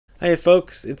Hey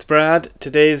folks, it's Brad.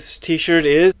 Today's t-shirt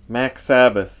is Max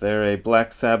Sabbath. They're a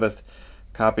Black Sabbath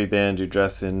copy band who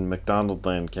dress in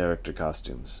McDonaldland character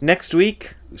costumes. Next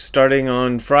week, starting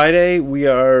on Friday, we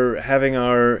are having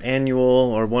our annual,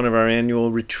 or one of our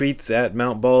annual retreats at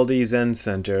Mount Baldy Zen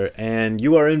Center, and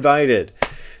you are invited.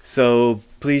 So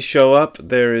please show up.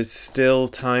 There is still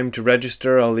time to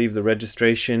register. I'll leave the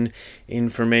registration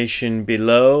information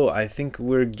below. I think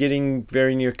we're getting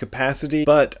very near capacity,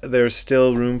 but there's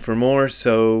still room for more,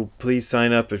 so please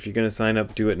sign up. If you're going to sign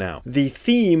up, do it now. The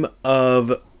theme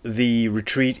of the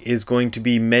retreat is going to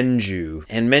be Menju,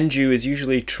 and Menju is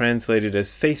usually translated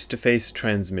as face-to-face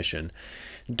transmission.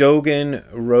 Dogen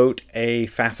wrote a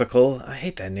fascicle, I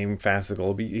hate that name,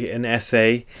 fascicle, an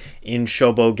essay in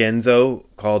Shobo Genzo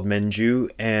called Menju,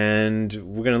 and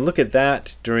we're going to look at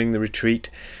that during the retreat.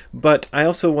 But I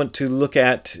also want to look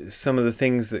at some of the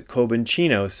things that Kobun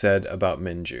Chino said about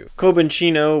Menju. Kobun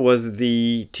Chino was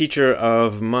the teacher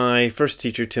of my first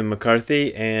teacher, Tim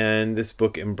McCarthy, and this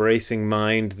book, Embracing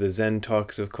Mind, The Zen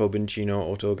Talks of Kobun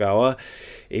Chino Otogawa,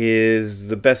 is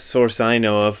the best source I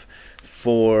know of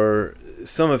for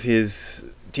some of his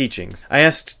teachings. I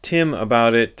asked Tim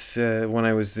about it when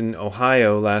I was in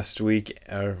Ohio last week,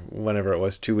 or whenever it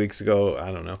was, 2 weeks ago,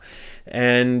 I don't know.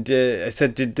 And I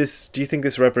said, do you think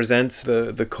this represents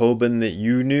the Kobun that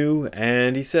you knew?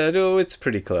 And he said, oh, it's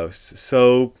pretty close.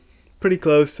 So pretty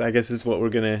close, I guess, is what we're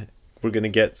gonna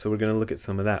get. So we're gonna look at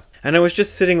some of that. And I was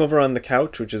just sitting over on the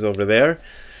couch, which is over there,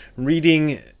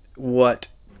 reading what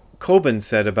Kobun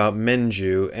said about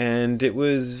Menju, and it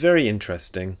was very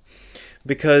interesting.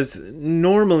 Because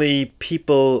normally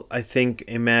people, I think,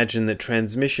 imagine that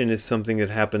transmission is something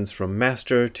that happens from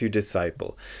master to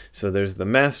disciple. So there's the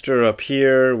master up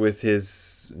here with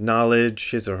his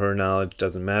knowledge, his or her knowledge,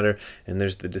 doesn't matter. And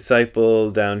there's the disciple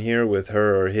down here with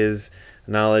her or his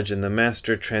knowledge, and the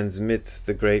master transmits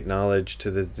the great knowledge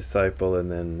to the disciple,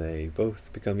 and then they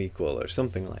both become equal, or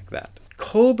something like that.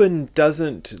 Kobun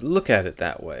doesn't look at it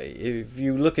that way. If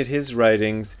you look at his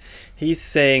writings, he's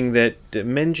saying that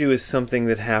Menju is something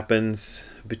that happens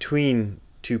between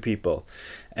two people,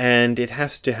 and it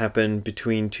has to happen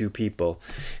between two people.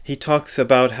 He talks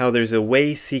about how there's a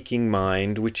way-seeking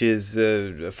mind, which is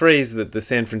a phrase that the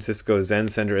San Francisco Zen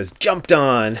Center has jumped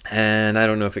on, and I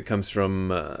don't know if it comes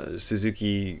from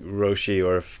Suzuki Roshi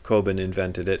or if Kobun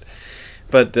invented it.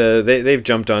 But they've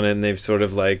jumped on it, and they've sort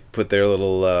of like put their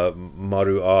little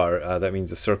Maru R, that means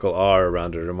a circle R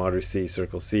around it, or Maru C,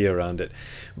 circle C around it.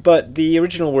 But the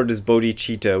original word is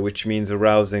bodhicitta, which means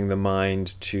arousing the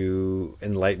mind to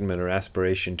enlightenment, or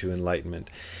aspiration to enlightenment.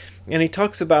 And he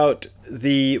talks about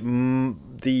the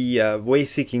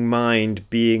way-seeking mind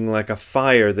being like a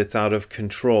fire that's out of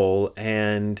control,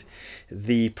 and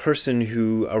the person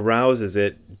who arouses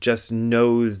it just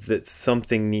knows that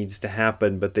something needs to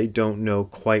happen, but they don't know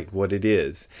quite what it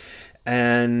is.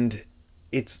 And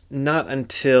it's not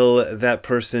until that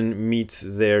person meets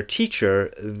their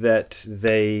teacher that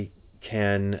they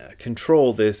can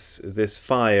control this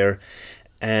fire,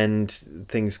 and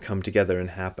things come together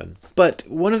and happen. But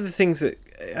one of the things that,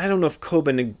 I don't know if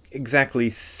Kobun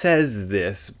exactly says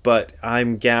this, but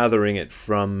I'm gathering it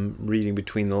from reading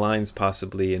between the lines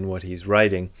possibly in what he's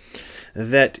writing,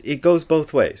 that it goes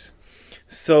both ways.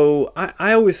 So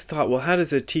I always thought, well, how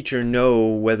does a teacher know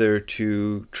whether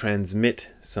to transmit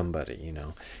somebody, you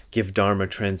know? Give Dharma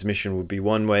transmission would be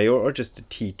one way, or just to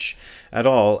teach at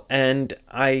all. And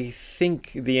I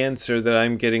think the answer that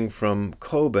I'm getting from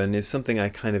Kobun is something I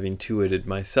kind of intuited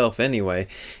myself anyway,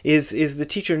 is the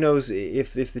teacher knows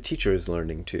if the teacher is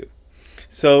learning too.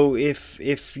 So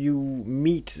if you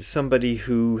meet somebody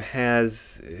who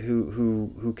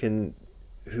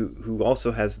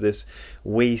also has this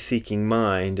way-seeking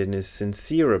mind and is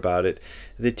sincere about it,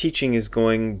 the teaching is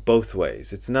going both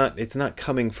ways. It's not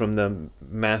coming from the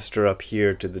master up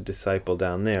here to the disciple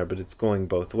down there, but it's going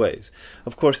both ways.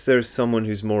 Of course, there's someone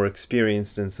who's more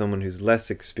experienced and someone who's less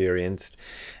experienced,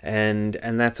 and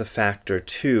that's a factor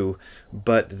too,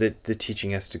 but the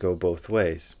teaching has to go both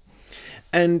ways.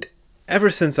 And ever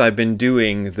since I've been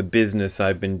doing the business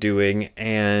I've been doing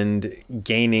and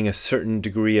gaining a certain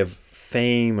degree of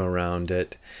fame around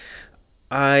it,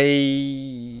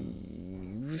 I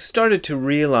started to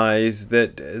realize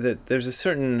that there's a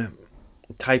certain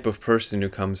type of person who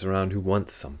comes around who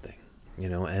wants something, you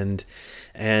know, and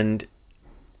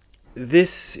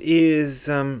this is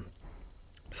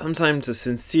sometimes a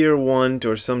sincere want,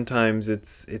 or sometimes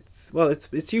it's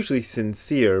usually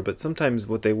sincere, but sometimes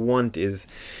what they want is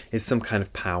some kind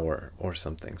of power or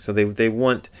something. So they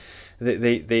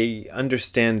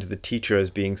understand the teacher as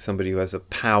being somebody who has a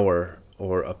power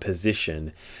or a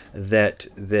position that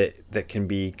can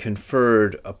be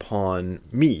conferred upon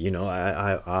me. You know,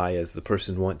 I as the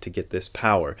person want to get this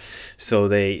power, so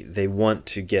they want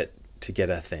to get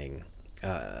a thing.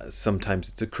 Sometimes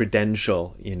it's a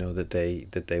credential, you know, that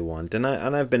they want, and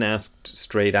I've been asked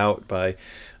straight out by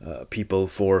people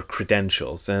for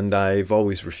credentials, and I've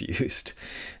always refused.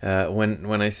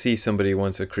 When I see somebody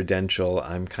wants a credential,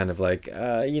 I'm kind of like,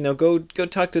 you know, go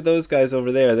talk to those guys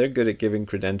over there. They're good at giving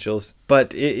credentials.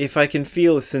 But if I can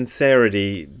feel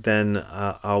sincerity, then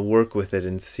I'll work with it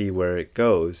and see where it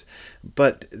goes.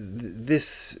 But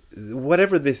this,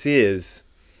 whatever this is,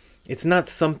 it's not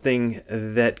something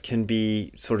that can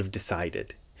be sort of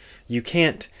decided. You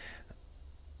can't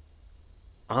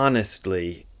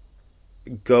honestly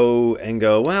go,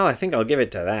 well, I think I'll give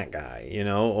it to that guy, you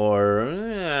know, or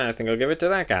I think I'll give it to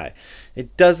that guy.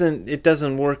 It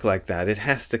doesn't work like that. It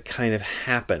has to kind of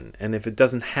happen. And if it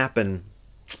doesn't happen,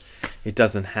 it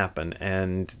doesn't happen.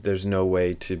 And there's no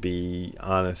way to be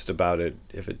honest about it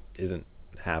if it isn't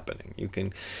happening. You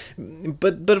can,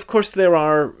 but of course there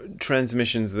are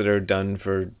transmissions that are done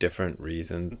for different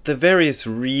reasons. The various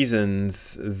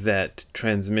reasons that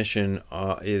transmission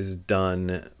is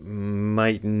done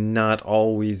might not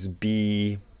always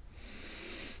be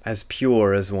as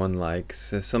pure as one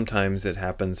likes. Sometimes it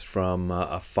happens from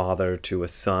a father to a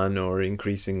son, or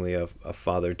increasingly a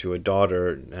father to a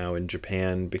daughter now in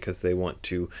Japan, because they want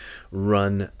to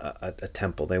run a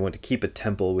temple. They want to keep a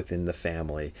temple within the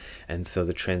family, and so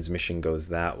the transmission goes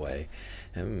that way.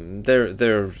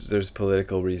 There's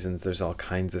political reasons. There's all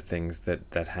kinds of things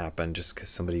that happen just because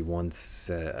somebody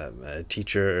wants a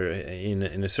teacher in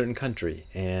a certain country,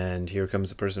 and here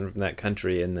comes a person from that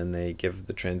country, and then they give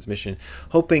the transmission,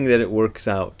 hoping that it works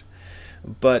out.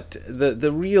 But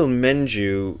the real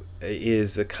Menju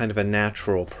is a kind of a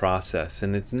natural process,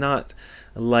 and it's not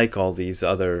like all these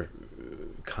other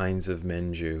kinds of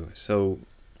Menju. So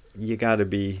you got to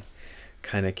be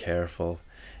kind of careful.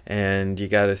 And you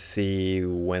got to see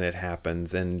when it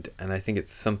happens, and I think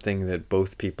it's something that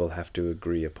both people have to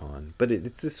agree upon. But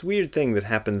it's this weird thing that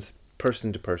happens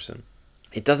person to person.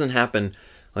 It doesn't happen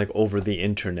like over the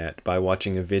internet by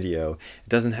watching a video. It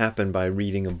doesn't happen by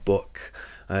reading a book.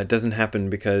 It doesn't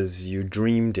happen because you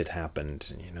dreamed it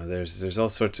happened. You know, there's all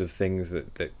sorts of things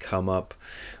that come up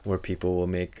where people will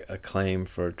make a claim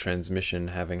for transmission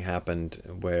having happened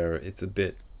where it's a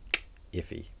bit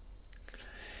iffy.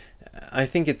 I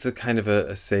think it's a kind of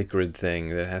a sacred thing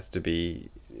that has to be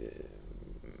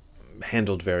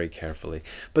handled very carefully.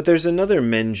 But there's another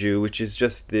Menju, which is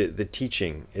just the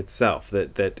teaching itself,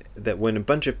 that when a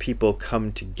bunch of people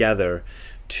come together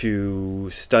to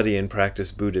study and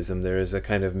practice Buddhism, there is a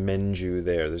kind of Menju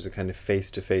there. There's a kind of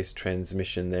face-to-face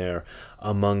transmission there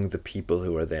among the people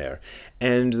who are there.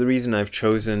 And the reason I've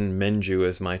chosen Menju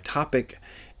as my topic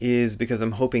is because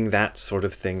I'm hoping that sort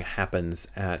of thing happens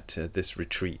at this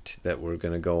retreat that we're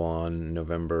going to go on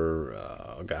November.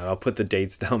 Oh God, I'll put the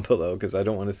dates down below because I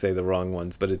don't want to say the wrong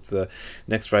ones, but it's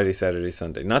next Friday, Saturday,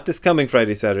 Sunday. Not this coming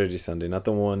Friday, Saturday, Sunday, not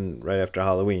the one right after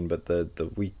Halloween, but the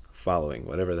week following,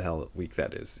 whatever the hell week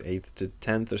that is, 8th to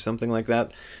 10th or something like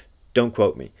that. Don't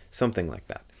quote me, something like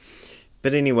that.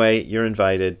 But anyway, you're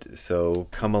invited, so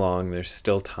come along. There's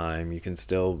still time. You can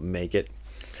still make it.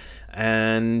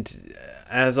 And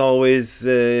as always,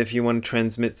 if you want to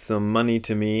transmit some money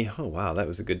to me, oh wow, that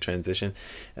was a good transition.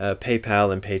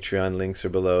 PayPal and Patreon links are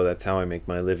below. That's how I make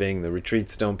my living. The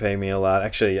retreats don't pay me a lot.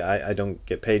 Actually, I don't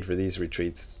get paid for these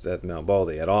retreats at Mount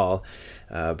Baldy at all,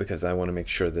 because I want to make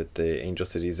sure that the Angel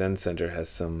City Zen Center has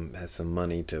some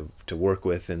money to work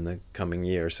with in the coming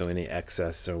year. So any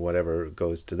excess or whatever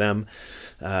goes to them.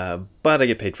 But I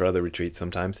get paid for other retreats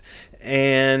sometimes,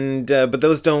 and but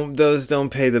those don't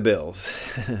pay the bills.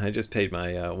 I just paid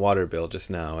my water bill just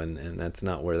now, and that's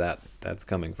not where that's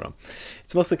coming from.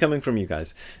 It's mostly coming from you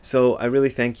guys. So I really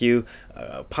thank you.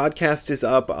 Podcast is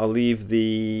up. I'll leave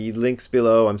the links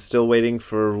below. I'm still waiting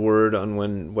for word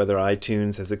on whether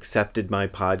iTunes has accepted my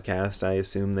podcast. I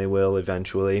assume they will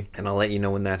eventually, and I'll let you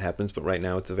know when that happens. But right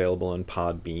now it's available on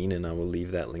Podbean, and I will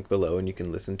leave that link below, and you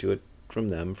can listen to it from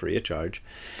them free of charge.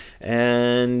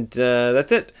 And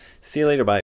that's it. See you later. Bye.